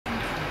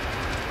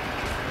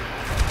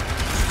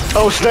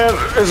Oh snap,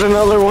 there's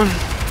another one.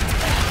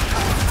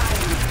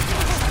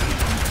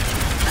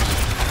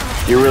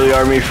 You really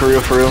are me for real,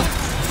 for real.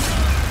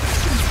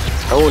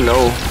 Oh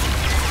no.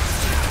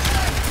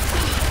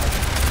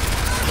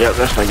 Yep,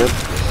 that's not good.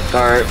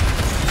 Alright.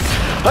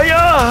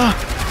 Hiya!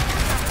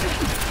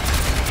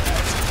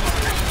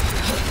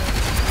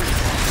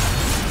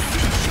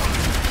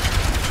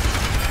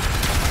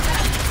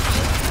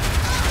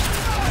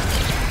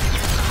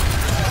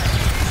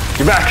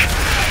 Get back!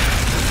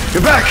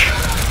 Get back!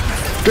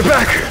 Get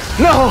back!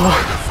 No!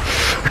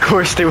 Of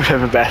course they would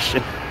have a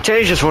bastion.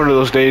 Today's just one of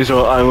those days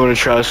where I'm gonna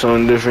try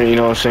something different, you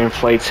know what I'm saying?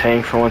 Play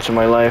tank for once in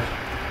my life.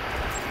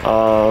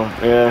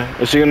 Yeah.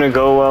 Is it gonna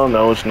go well?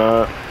 No, it's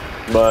not.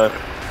 But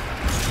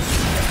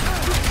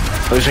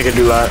at least I can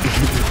do that.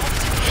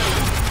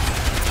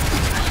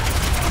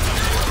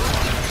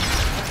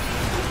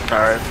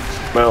 Alright.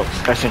 Well,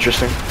 that's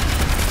interesting.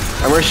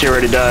 My Mercy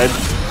already died.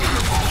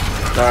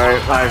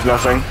 Alright, I have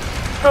nothing.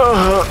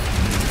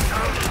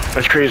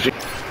 That's crazy.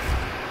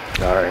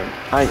 Alright.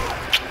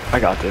 I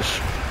got this.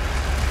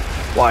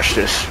 Watch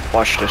this.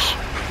 Watch this.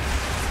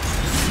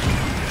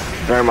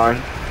 Never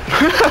mind.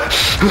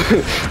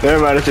 Never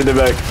mind, it's in the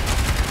back.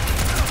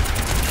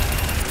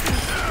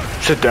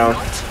 Sit down.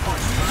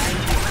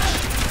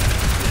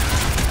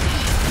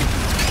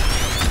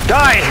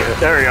 Die!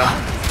 There we go.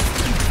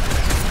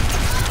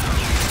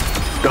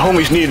 The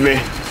homies need me.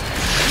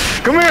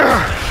 Come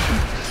here!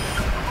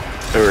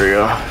 There we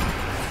go.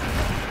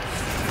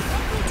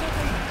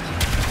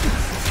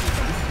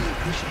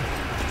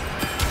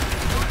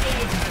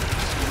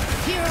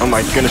 Oh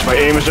my goodness, my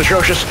aim is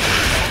atrocious.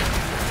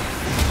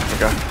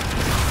 Okay.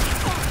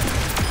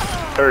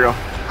 There we go.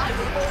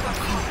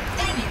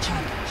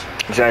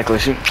 Exactly,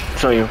 see?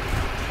 Tell you.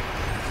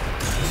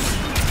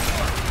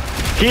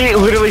 He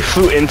literally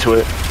flew into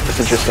it. That's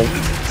interesting.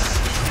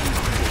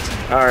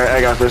 Alright,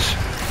 I got this.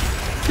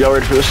 Y'all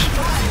ready for this?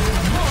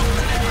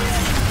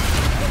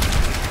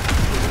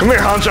 Come here,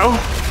 Hanzo!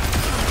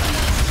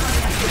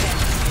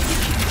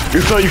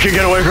 You thought you could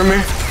get away from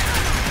me?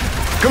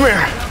 Come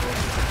here!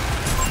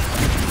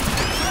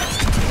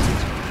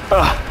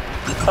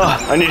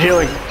 I need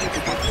healing.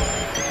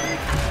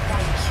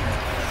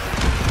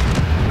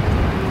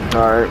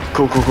 Alright,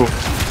 cool.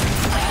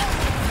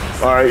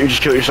 Alright, you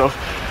just killed yourself.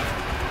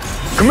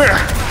 Come here!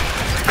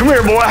 Come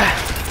here, boy!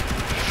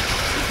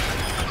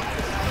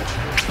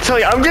 I tell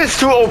you, I'm just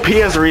too OP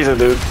as a reason,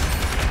 dude.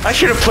 I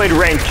should have played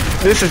ranked.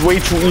 This is way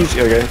too easy.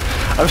 Okay,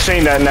 I'm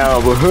saying that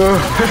now, but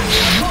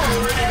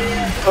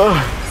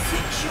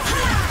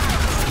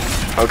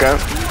okay.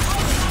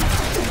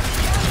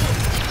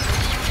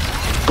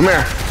 Come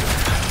here.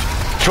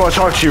 Just want to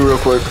talk to you real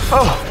quick.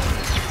 Oh.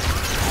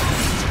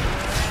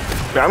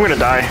 Yeah, I'm gonna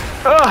die.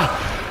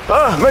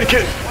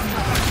 Medkit.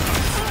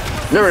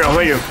 There we go.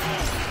 Thank you.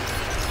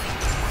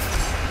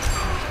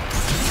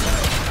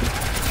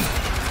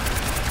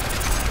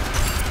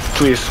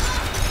 Please,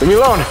 leave me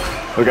alone.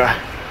 Okay.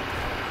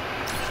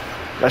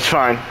 That's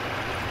fine.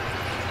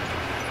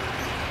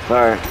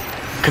 Alright.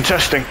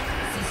 Contesting.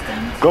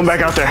 Going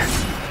back out there.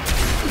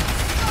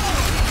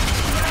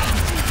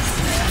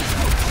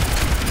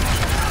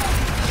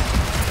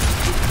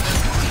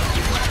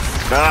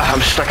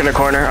 I'm stuck in the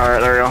corner.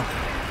 Alright, there we go.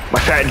 My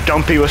fat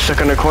dumpy was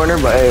stuck in the corner,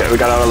 but hey, we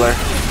got out of there.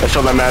 That's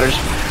all that matters.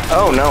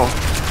 Oh no.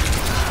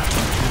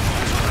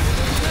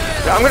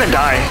 I'm gonna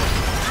die.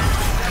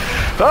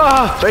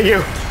 Thank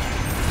you.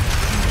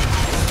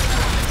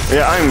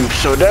 Yeah, I'm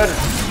so dead.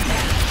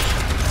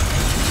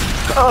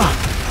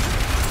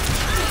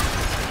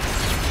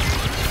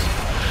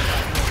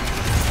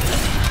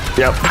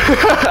 Yep.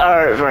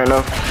 Alright, fair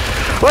enough.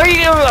 What are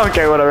you doing?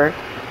 Okay, whatever.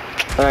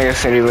 I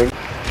guess anything.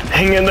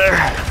 Hang in there.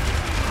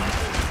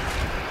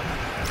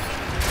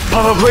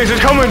 Papa Blaze is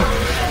coming!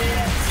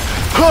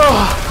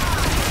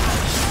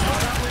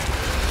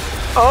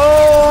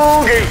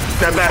 Okay,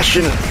 that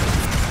bastion.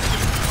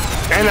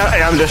 And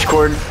I'm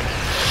Discord.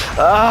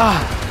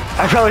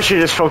 I probably should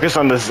just focus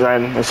on the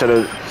Zen instead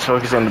of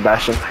focusing on the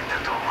bastion.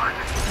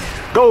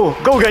 Go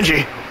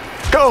Genji!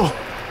 Go!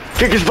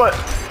 Kick his butt!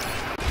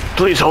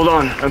 Please, hold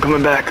on, I'm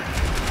coming back.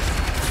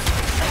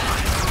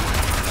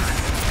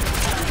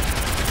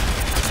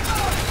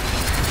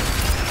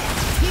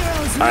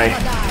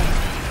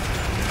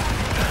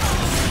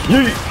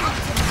 Yeet!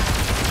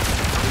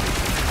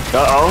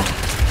 Uh-oh.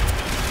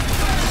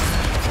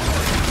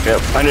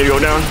 Yep, I need to go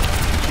down.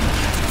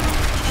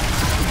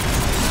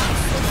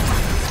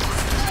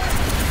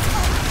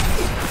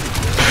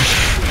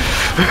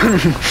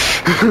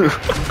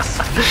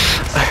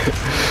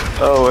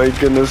 Oh my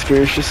goodness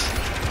gracious.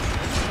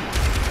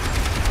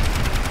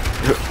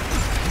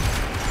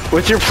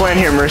 What's your plan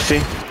here,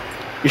 Mercy?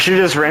 You should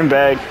have just ran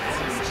back.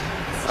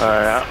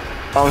 Alright,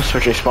 I'm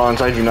switching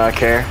spawns, I do not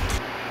care.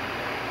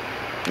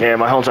 Yeah,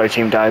 my whole entire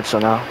team died, so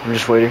now I'm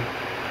just waiting.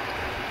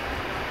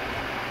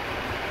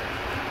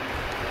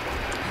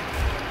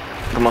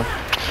 Come on.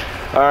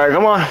 Alright,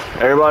 come on.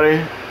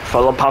 Everybody,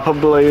 follow Papa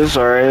Blaze,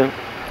 alright?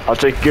 I'll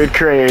take good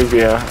crave,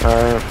 yeah.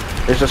 Alright.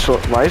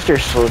 Why is there a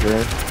soldier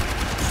in?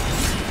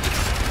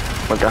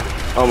 Okay,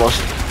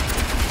 almost.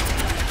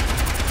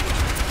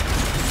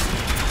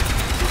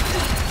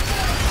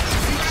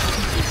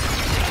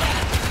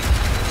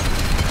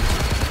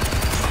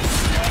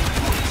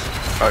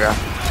 Okay.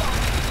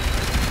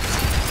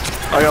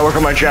 I gotta work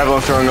on my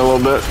javelin throwing a little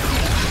bit.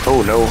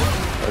 Oh no.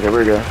 Okay,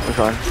 we're good. We're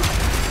fine.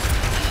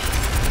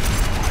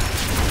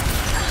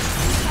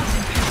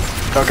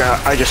 Okay,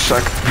 I just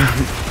suck.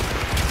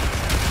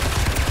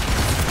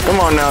 Come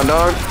on now,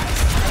 dog.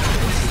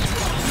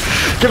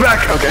 Get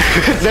back! Okay,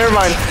 never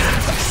mind.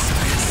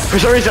 For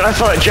some reason, I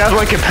thought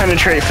javelin could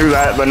penetrate through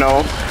that, but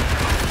no.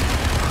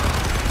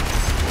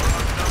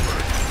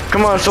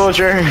 Come on,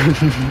 soldier.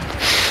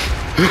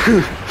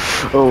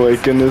 Oh my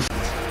goodness.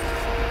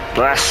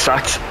 That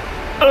sucks.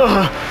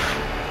 Ugh.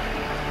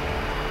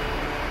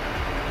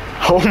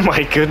 Oh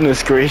my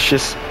goodness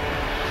gracious.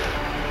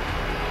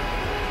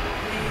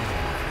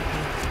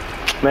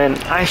 Man,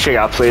 I actually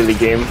gotta play the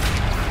game.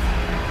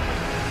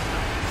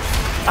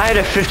 I had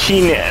a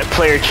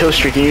 15-player kill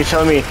streak, and you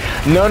tell me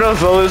none of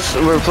those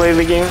were playing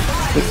the game?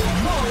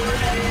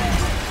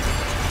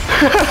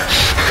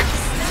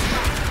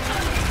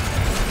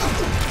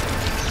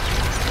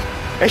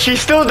 And she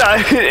still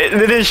died. They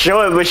didn't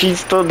show it, but she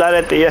still died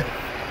at the end.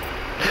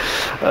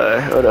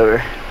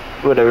 Whatever.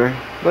 Whatever.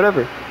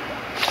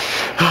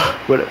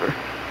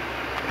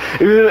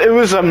 It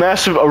was a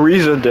massive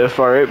ORISA diff,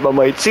 alright? But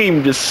my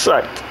team just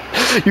sucked.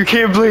 You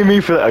can't blame me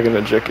for that. I'm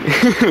gonna check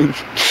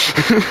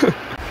it.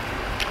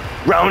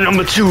 Round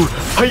number 2.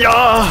 Hiya!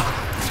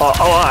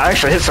 I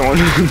actually hit someone.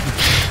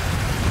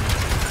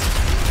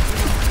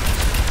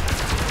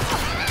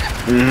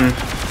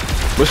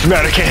 What's the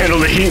matter? Can't handle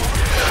the heat.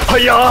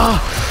 Hiya!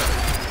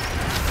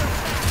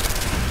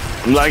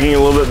 I'm lagging a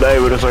little bit bad,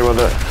 but it's like about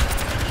that.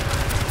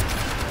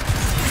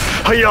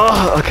 Hiya!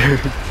 Okay.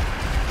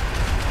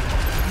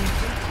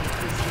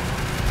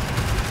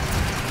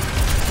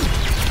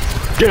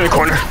 Get in the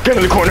corner. Get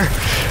in the corner.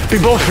 Be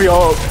both of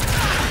y'all.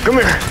 Come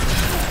here.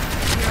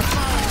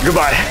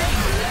 Goodbye.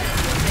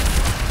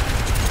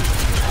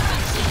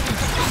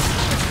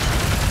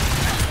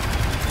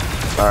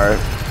 Alright.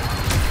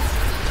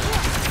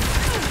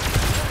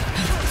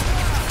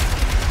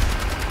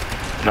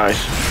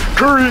 Nice.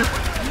 Curry!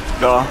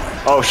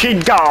 Oh, she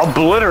got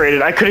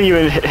obliterated. I couldn't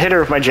even hit her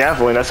with my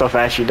javelin. That's how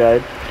fast she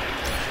died.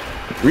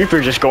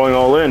 Reaper just going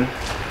all in.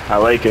 I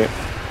like it.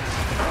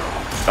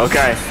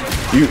 Okay.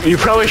 You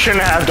probably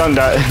shouldn't have done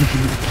that.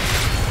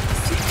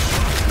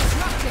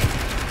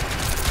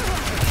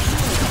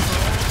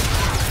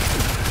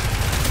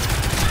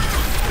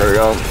 There we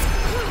go. Of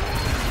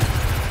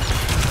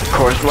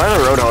course, why the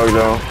Roadhog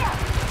though?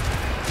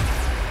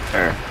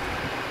 There.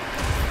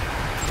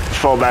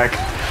 Fall back.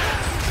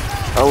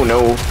 Oh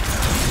no.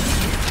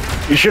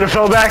 You should have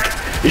fell back.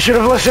 You should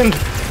have listened.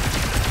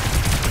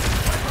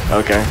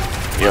 Okay.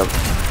 Yep.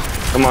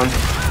 Come on.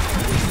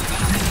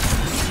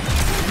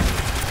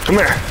 Come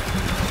here.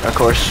 Of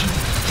course.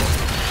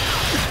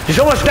 He's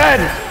almost dead.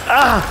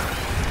 Ah.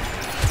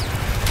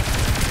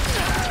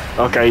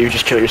 Okay, you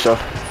just killed yourself.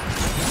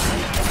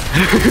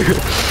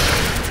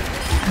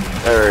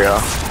 There we go.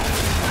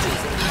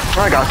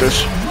 I got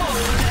this.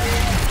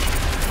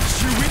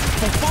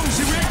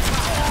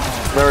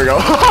 There we go.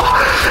 I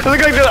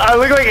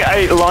look like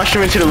I launched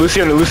him into the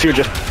Lucio, and the Lucio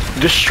just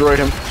destroyed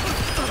him.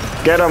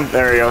 Get him.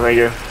 There we go. Thank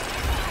you.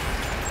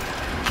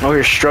 Oh,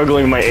 you're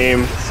struggling with my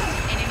aim.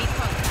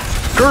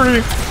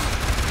 Curry.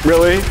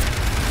 Really?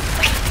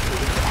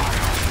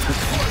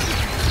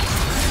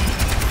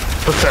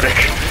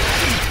 Pathetic.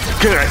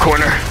 Get in that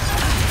corner.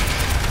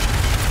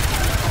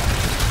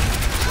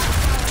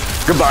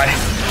 Goodbye.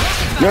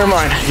 Never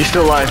mind. He's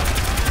still alive.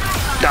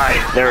 Die.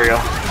 There we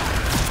go.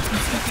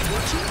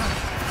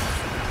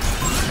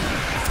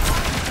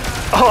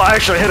 Oh, I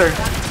actually hit her.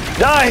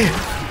 Die!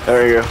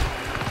 There we go.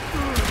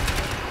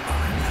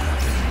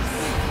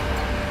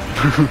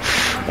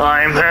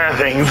 I'm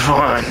having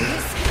fun.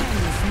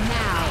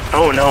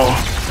 Oh no.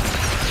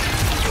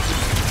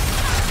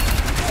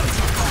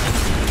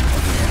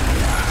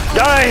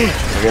 Die!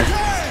 Okay.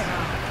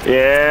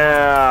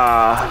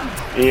 Yeah.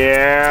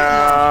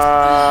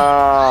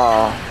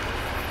 Yeah.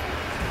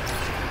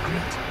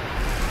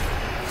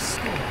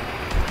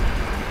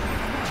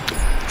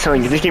 I'm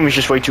telling you, this game is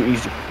just way too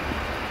easy.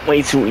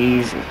 Way too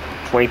easy.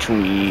 Way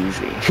too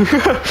easy.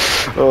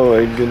 Oh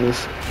my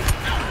goodness.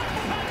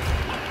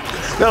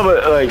 No,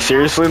 but like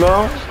seriously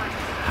though,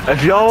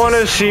 if y'all want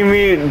to see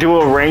me do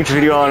a ranked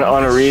video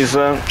on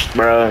ORISA,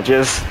 bro,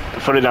 just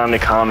put it down in the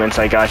comments.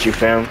 I got you,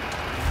 fam.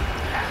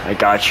 I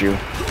got you.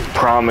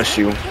 Promise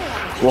you.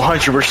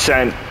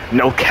 100%.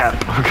 No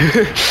cap.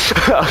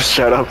 Oh,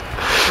 shut up.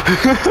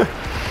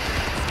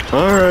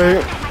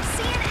 Alright.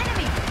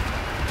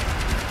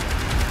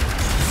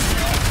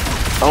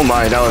 Oh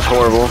my, that was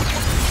horrible.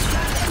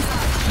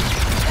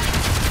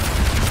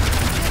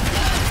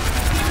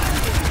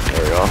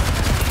 There we go.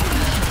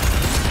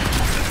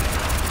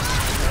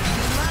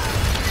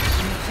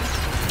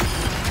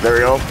 There we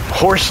go.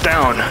 Horse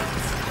down.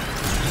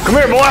 Come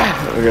here, boy!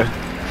 Okay.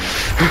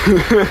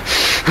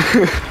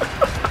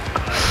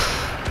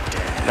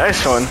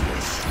 Nice one.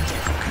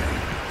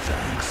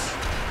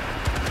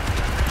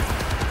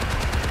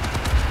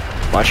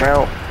 Watch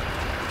out.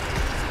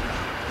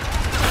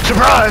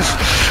 Surprise!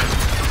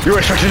 You were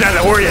expecting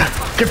that, were you?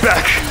 Get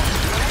back!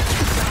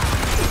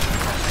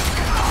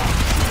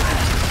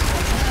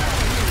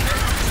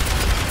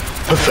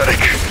 Pathetic.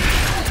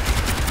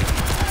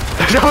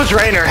 That was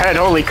right in her head,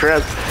 holy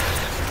crap.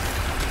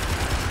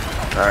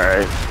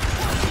 Alright.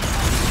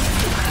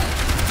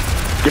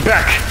 Get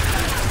back!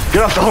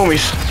 Get off the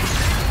homies!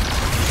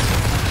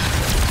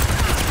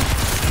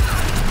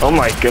 Oh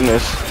my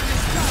goodness.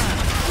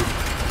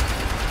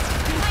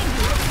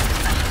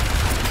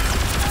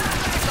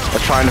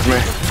 That's fine with me.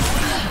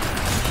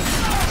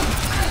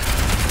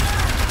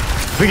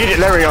 We get it,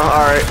 there we go.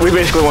 Alright, we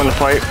basically won the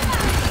fight.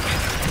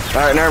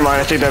 Alright, never mind,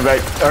 I take that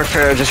back. Our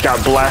Pharah just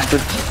got blasted.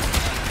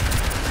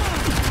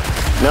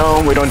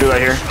 No, we don't do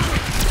that here.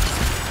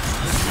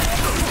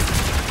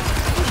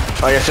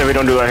 Like I said, we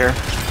don't do that here.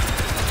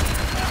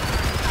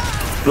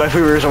 Life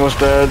Weaver is almost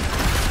dead.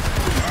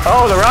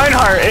 Oh, the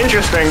Reinhardt,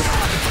 interesting.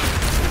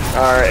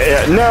 Alright,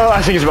 yeah, no,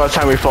 I think it's about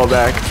time we fall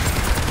back.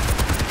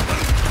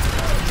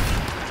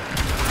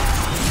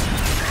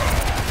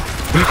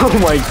 Oh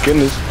my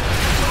goodness.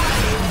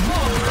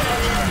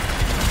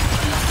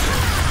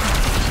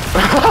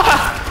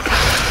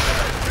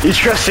 You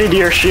trusted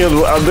your shield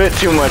a bit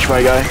too much,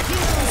 my guy.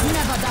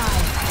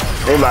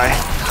 Hey, bye.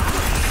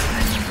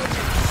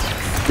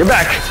 You're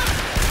back.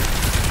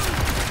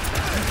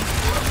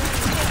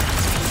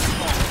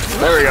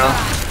 There we go.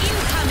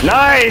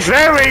 Nice,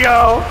 there we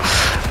go.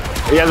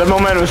 Yeah, the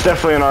momentum is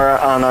definitely on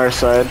our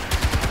side.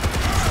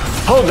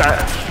 Hold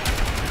that.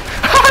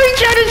 He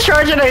tried to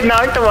charge and I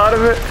knocked him out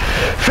of it.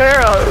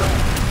 Pharah.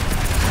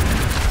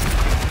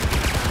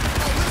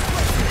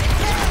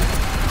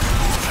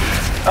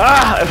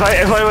 Ah, if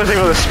I was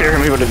able to spear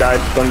him, he would have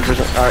died.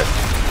 100%. Alright.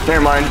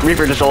 Never mind.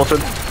 Reaper just ulted.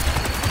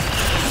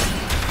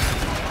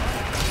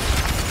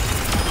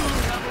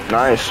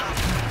 Nice.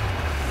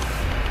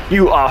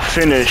 You are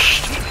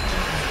finished.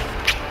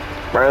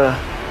 Bruh.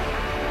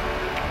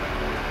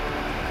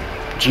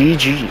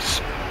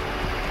 GG's.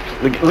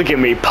 Look at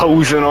me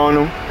posing on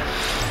him.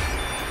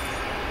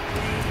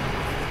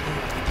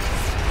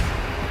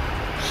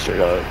 Straight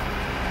up.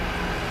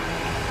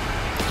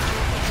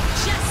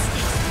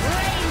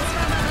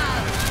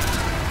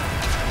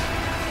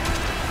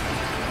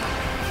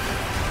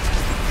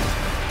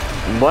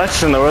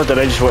 What in the world did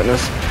I just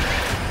witness?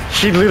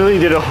 She literally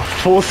did a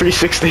full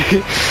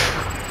 360.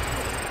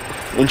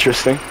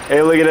 Interesting.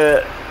 Hey, look at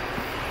it.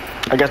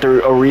 I got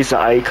the ORISA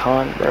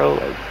icon, bro.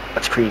 Like,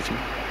 that's crazy.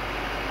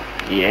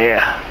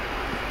 Yeah.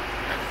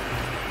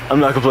 I'm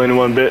not complaining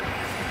one bit.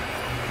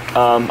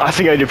 I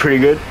think I did pretty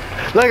good.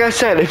 Like I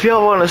said, if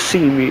y'all want to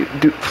see me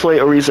play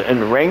ORISA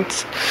in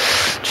ranked,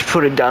 just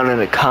put it down in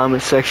the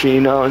comment section,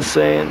 you know what I'm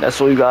saying? That's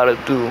what you gotta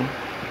do.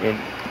 And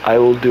I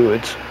will do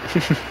it.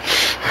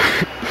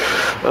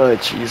 Oh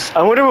jeez.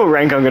 I wonder what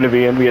rank I'm gonna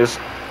be in because,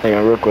 hang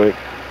on real quick.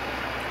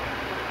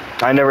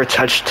 I never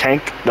touched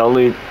tank. The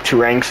only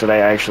 2 ranks that I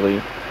actually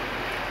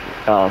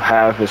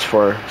have is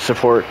for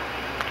support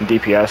and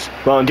DPS.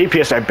 Well, in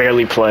DPS I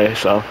barely play,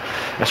 so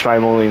that's why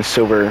I'm only in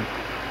silver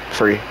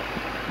 3.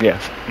 Yeah.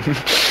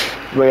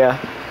 But yeah.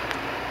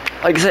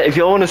 Like I said, if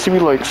y'all want to see me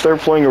like start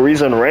playing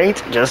ORISA in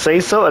ranked, just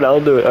say so and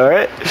I'll do it,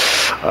 alright?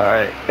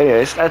 Alright.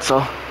 Anyways, that's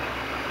all.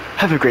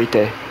 Have a great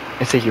day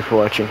and thank you for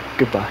watching.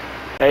 Goodbye.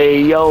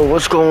 Hey yo,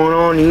 what's going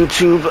on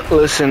YouTube?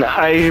 Listen,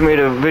 I made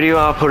a video,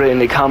 I'll put it in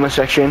the comment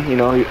section, you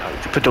know,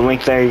 put the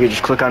link there, you can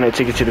just click on it,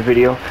 take it to the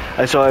video.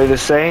 That's all I have to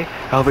say. I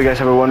hope you guys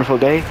have a wonderful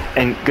day,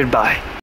 and goodbye.